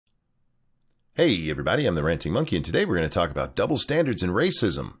Hey everybody, I'm the Ranting Monkey, and today we're going to talk about double standards and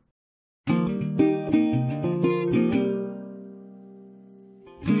racism.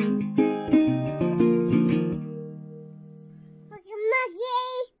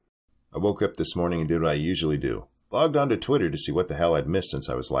 I woke up this morning and did what I usually do. Logged onto Twitter to see what the hell I'd missed since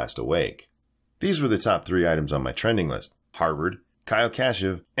I was last awake. These were the top 3 items on my trending list: Harvard, Kyle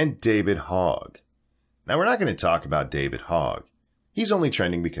Kashuv, and David Hogg. Now we're not going to talk about David Hogg. He's only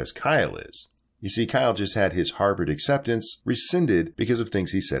trending because Kyle is. You see, Kyle just had his Harvard acceptance rescinded because of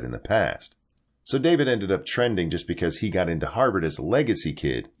things he said in the past. So David ended up trending just because he got into Harvard as a legacy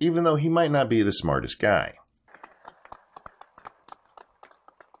kid, even though he might not be the smartest guy.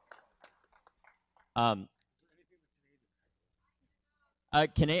 I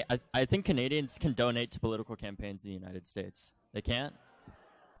think Canadians can donate to political campaigns in the United States. They can't?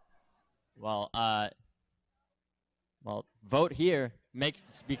 Well, vote here.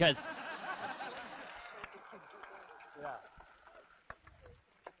 Because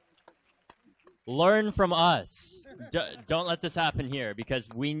learn from us. Don't let this happen here, because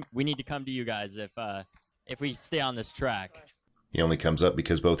we need to come to you guys if we stay on this track. He only comes up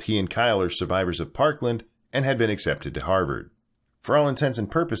because both he and Kyle are survivors of Parkland and had been accepted to Harvard. For all intents and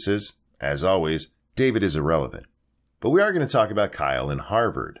purposes, as always, David is irrelevant. But we are going to talk about Kyle and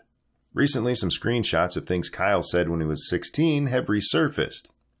Harvard. Recently, some screenshots of things Kyle said when he was 16 have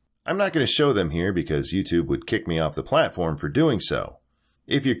resurfaced. I'm not going to show them here because YouTube would kick me off the platform for doing so.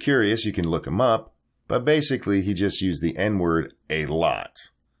 If you're curious, you can look him up, but basically he just used the N-word a lot.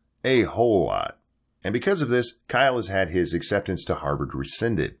 A whole lot. And because of this, Kyle has had his acceptance to Harvard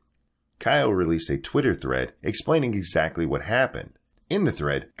rescinded. Kyle released a Twitter thread explaining exactly what happened. In the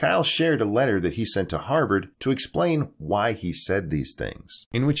thread, Kyle shared a letter that he sent to Harvard to explain why he said these things,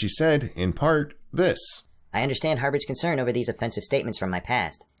 in which he said, in part, this. I understand Harvard's concern over these offensive statements from my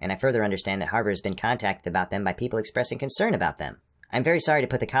past, and I further understand that Harvard has been contacted about them by people expressing concern about them. I'm very sorry to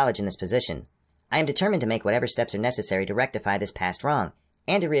put the college in this position. I am determined to make whatever steps are necessary to rectify this past wrong,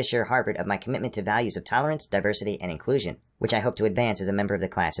 and to reassure Harvard of my commitment to values of tolerance, diversity, and inclusion, which I hope to advance as a member of the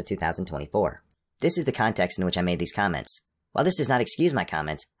class of 2024. This is the context in which I made these comments. While this does not excuse my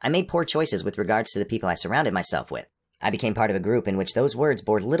comments, I made poor choices with regards to the people I surrounded myself with. I became part of a group in which those words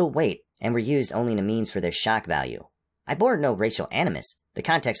bore little weight and were used only in a means for their shock value. I bore no racial animus. The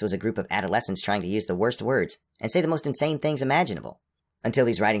context was a group of adolescents trying to use the worst words and say the most insane things imaginable. Until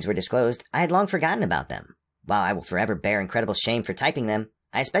these writings were disclosed, I had long forgotten about them. While I will forever bear incredible shame for typing them,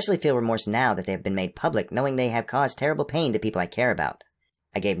 I especially feel remorse now that they have been made public, knowing they have caused terrible pain to people I care about.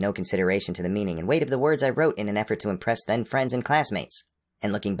 I gave no consideration to the meaning and weight of the words I wrote in an effort to impress then friends and classmates.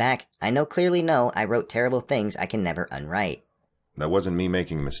 And looking back, I clearly know I wrote terrible things I can never unwrite. That wasn't me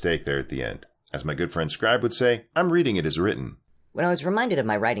making a mistake there at the end. As my good friend Scribe would say, I'm reading it as written. When I was reminded of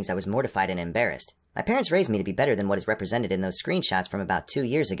my writings, I was mortified and embarrassed. My parents raised me to be better than what is represented in those screenshots from about 2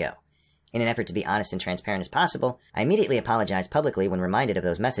 years ago. In an effort to be honest and transparent as possible, I immediately apologized publicly when reminded of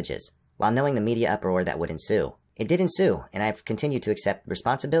those messages, while knowing the media uproar that would ensue. It did ensue, and I've continued to accept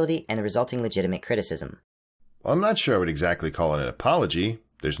responsibility and the resulting legitimate criticism. Well, I'm not sure I would exactly call it an apology.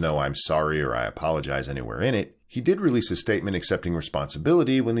 There's no I'm sorry or I apologize anywhere in it. He did release a statement accepting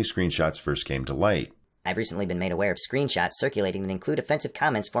responsibility when these screenshots first came to light. I've recently been made aware of screenshots circulating that include offensive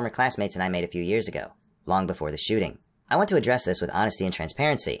comments former classmates and I made a few years ago, long before the shooting. I want to address this with honesty and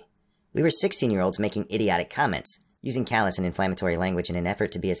transparency. We were 16-year-olds making idiotic comments, using callous and inflammatory language in an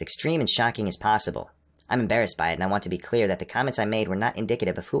effort to be as extreme and shocking as possible. I'm embarrassed by it, and I want to be clear that the comments I made were not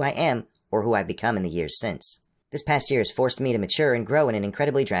indicative of who I am or who I've become in the years since. This past year has forced me to mature and grow in an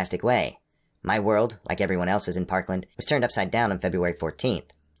incredibly drastic way. My world, like everyone else's in Parkland, was turned upside down on February 14th.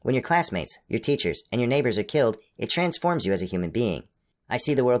 When your classmates, your teachers, and your neighbors are killed, it transforms you as a human being. I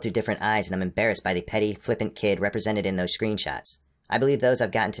see the world through different eyes, and I'm embarrassed by the petty, flippant kid represented in those screenshots. I believe those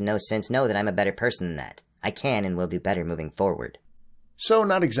I've gotten to know since know that I'm a better person than that. I can and will do better moving forward. So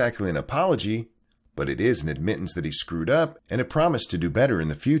not exactly an apology, but it is an admittance that he screwed up and a promise to do better in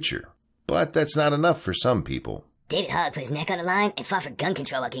the future. But that's not enough for some people. David Hogg put his neck on the line and fought for gun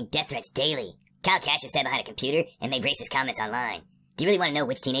control while getting death threats daily. Kyle Kashuv sat behind a computer and made racist comments online. Do you really want to know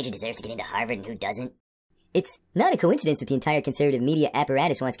which teenager deserves to get into Harvard and who doesn't? It's not a coincidence that the entire conservative media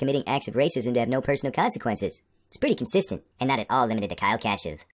apparatus wants committing acts of racism to have no personal consequences. It's pretty consistent, and not at all limited to Kyle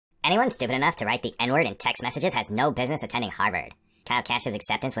Kashuv. Anyone stupid enough to write the N-word in text messages has no business attending Harvard. Kyle Kashuv's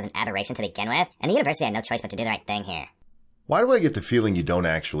acceptance was an aberration to begin with, and the university had no choice but to do the right thing here. Why do I get the feeling you don't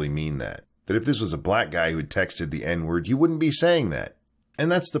actually mean that? That if this was a black guy who had texted the N-word, you wouldn't be saying that.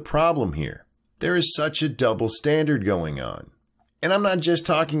 And that's the problem here. There is such a double standard going on. And I'm not just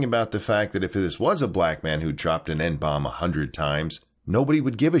talking about the fact that if this was a black man who dropped an N-bomb 100 times, nobody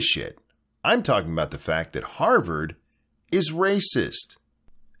would give a shit. I'm talking about the fact that Harvard is racist.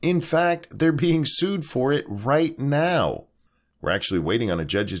 In fact, they're being sued for it right now. We're actually waiting on a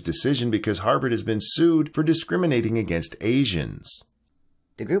judge's decision because Harvard has been sued for discriminating against Asians.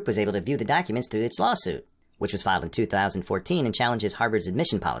 The group was able to view the documents through its lawsuit, which was filed in 2014 and challenges Harvard's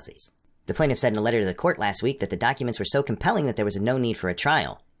admission policies. The plaintiff said in a letter to the court last week that the documents were so compelling that there was no need for a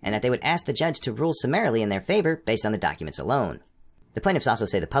trial, and that they would ask the judge to rule summarily in their favor based on the documents alone. The plaintiffs also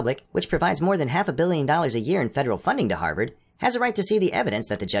say the public, which provides more than $500 million a year in federal funding to Harvard, has a right to see the evidence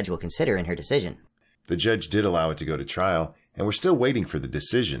that the judge will consider in her decision. The judge did allow it to go to trial, and we're still waiting for the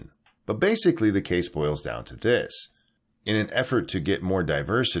decision. But basically, the case boils down to this. In an effort to get more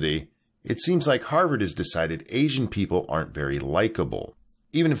diversity, it seems like Harvard has decided Asian people aren't very likable.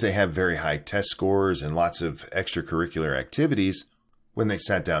 Even if they have very high test scores and lots of extracurricular activities, when they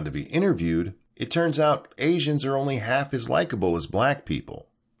sat down to be interviewed, it turns out Asians are only half as likable as black people.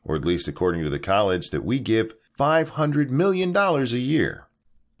 Or at least according to the college that we give $500 million a year.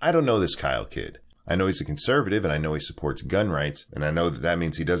 I don't know this Kyle kid. I know he's a conservative, and I know he supports gun rights, and I know that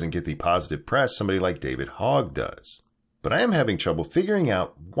means he doesn't get the positive press somebody like David Hogg does. But I am having trouble figuring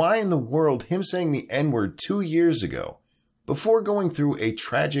out why in the world him saying the N-word 2 years ago, before going through a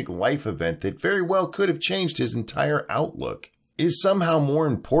tragic life event that very well could have changed his entire outlook, is somehow more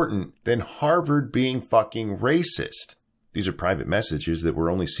important than Harvard being fucking racist. These are private messages that were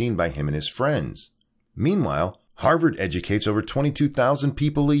only seen by him and his friends. Meanwhile, Harvard educates over 22,000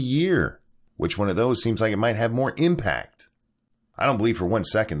 people a year. Which one of those seems like it might have more impact? I don't believe for 1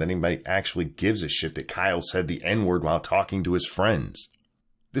 second that anybody actually gives a shit that Kyle said the N-word while talking to his friends.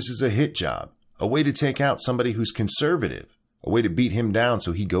 This is a hit job, a way to take out somebody who's conservative, a way to beat him down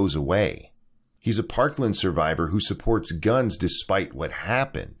so he goes away. He's a Parkland survivor who supports guns despite what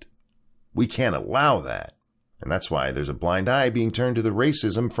happened. We can't allow that. And that's why there's a blind eye being turned to the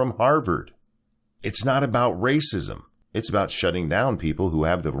racism from Harvard. It's not about racism. It's about shutting down people who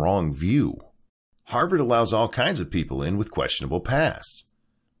have the wrong view. Harvard allows all kinds of people in with questionable pasts.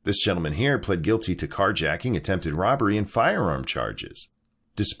 This gentleman here pled guilty to carjacking, attempted robbery, and firearm charges.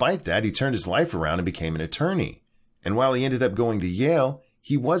 Despite that, he turned his life around and became an attorney. And while he ended up going to Yale,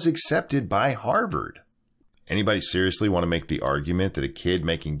 he was accepted by Harvard. Anybody seriously want to make the argument that a kid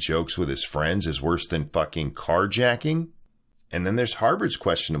making jokes with his friends is worse than fucking carjacking? And then there's Harvard's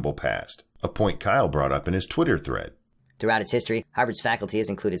questionable past, a point Kyle brought up in his Twitter thread. Throughout its history, Harvard's faculty has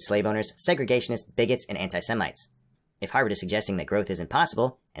included slave owners, segregationists, bigots, and anti-Semites. If Harvard is suggesting that growth isn't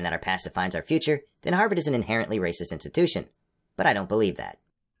possible, and that our past defines our future, then Harvard is an inherently racist institution. But I don't believe that.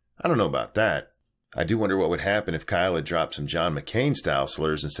 I don't know about that. I do wonder what would happen if Kyle had dropped some John McCain-style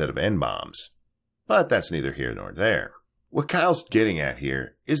slurs instead of N-bombs. But that's neither here nor there. What Kyle's getting at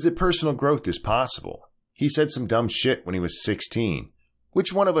here is that personal growth is possible. He said some dumb shit when he was 16.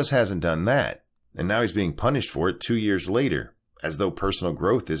 Which one of us hasn't done that? And now he's being punished for it 2 years later, as though personal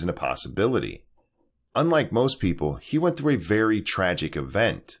growth isn't a possibility. Unlike most people, he went through a very tragic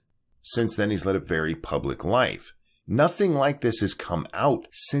event. Since then, he's led a very public life. Nothing like this has come out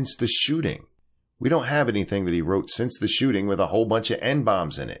since the shooting. We don't have anything that he wrote since the shooting with a whole bunch of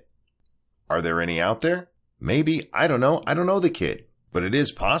N-bombs in it. Are there any out there? Maybe. I don't know. I don't know the kid. But it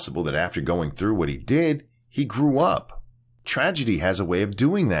is possible that after going through what he did, he grew up. Tragedy has a way of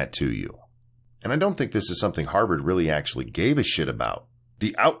doing that to you. And I don't think this is something Harvard really actually gave a shit about.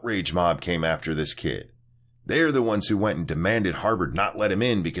 The outrage mob came after this kid. They're the ones who went and demanded Harvard not let him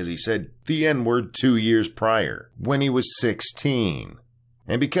in because he said the N-word 2 years prior, when he was 16.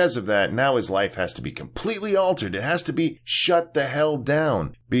 And because of that, now his life has to be completely altered. It has to be shut the hell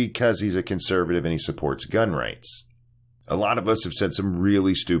down because he's a conservative and he supports gun rights. A lot of us have said some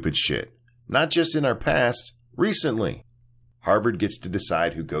really stupid shit. Not just in our past, recently. Harvard gets to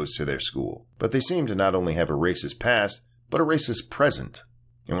decide who goes to their school. But they seem to not only have a racist past, but a racist present.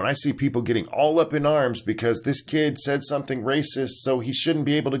 And when I see people getting all up in arms because this kid said something racist so he shouldn't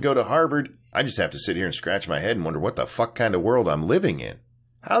be able to go to Harvard, I just have to sit here and scratch my head and wonder what the fuck kind of world I'm living in.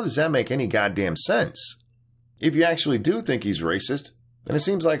 How does that make any goddamn sense? If you actually do think he's racist, then it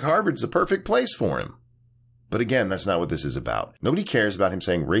seems like Harvard's the perfect place for him. But again, that's not what this is about. Nobody cares about him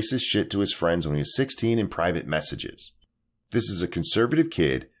saying racist shit to his friends when he was 16 in private messages. This is a conservative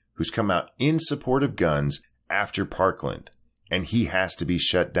kid who's come out in support of guns after Parkland, and he has to be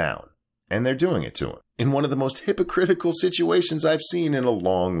shut down. And they're doing it to him in one of the most hypocritical situations I've seen in a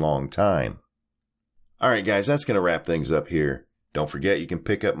long, long time. All right, guys, that's going to wrap things up here. Don't forget you can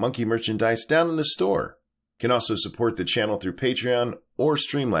pick up Monkey merchandise down in the store. You can also support the channel through Patreon or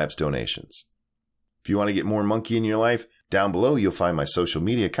Streamlabs donations. If you want to get more Monkey in your life, down below you'll find my social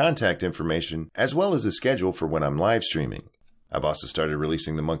media contact information as well as the schedule for when I'm live streaming. I've also started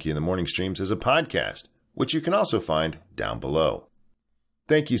releasing the Monkey in the Morning streams as a podcast, which you can also find down below.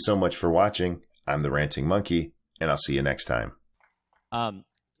 Thank you so much for watching. I'm the Ranting Monkey, and I'll see you next time. I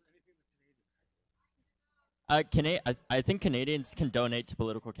think Canadians can donate to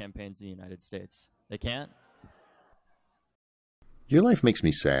political campaigns in the United States. They can't? Your life makes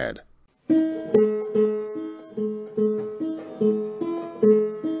me sad.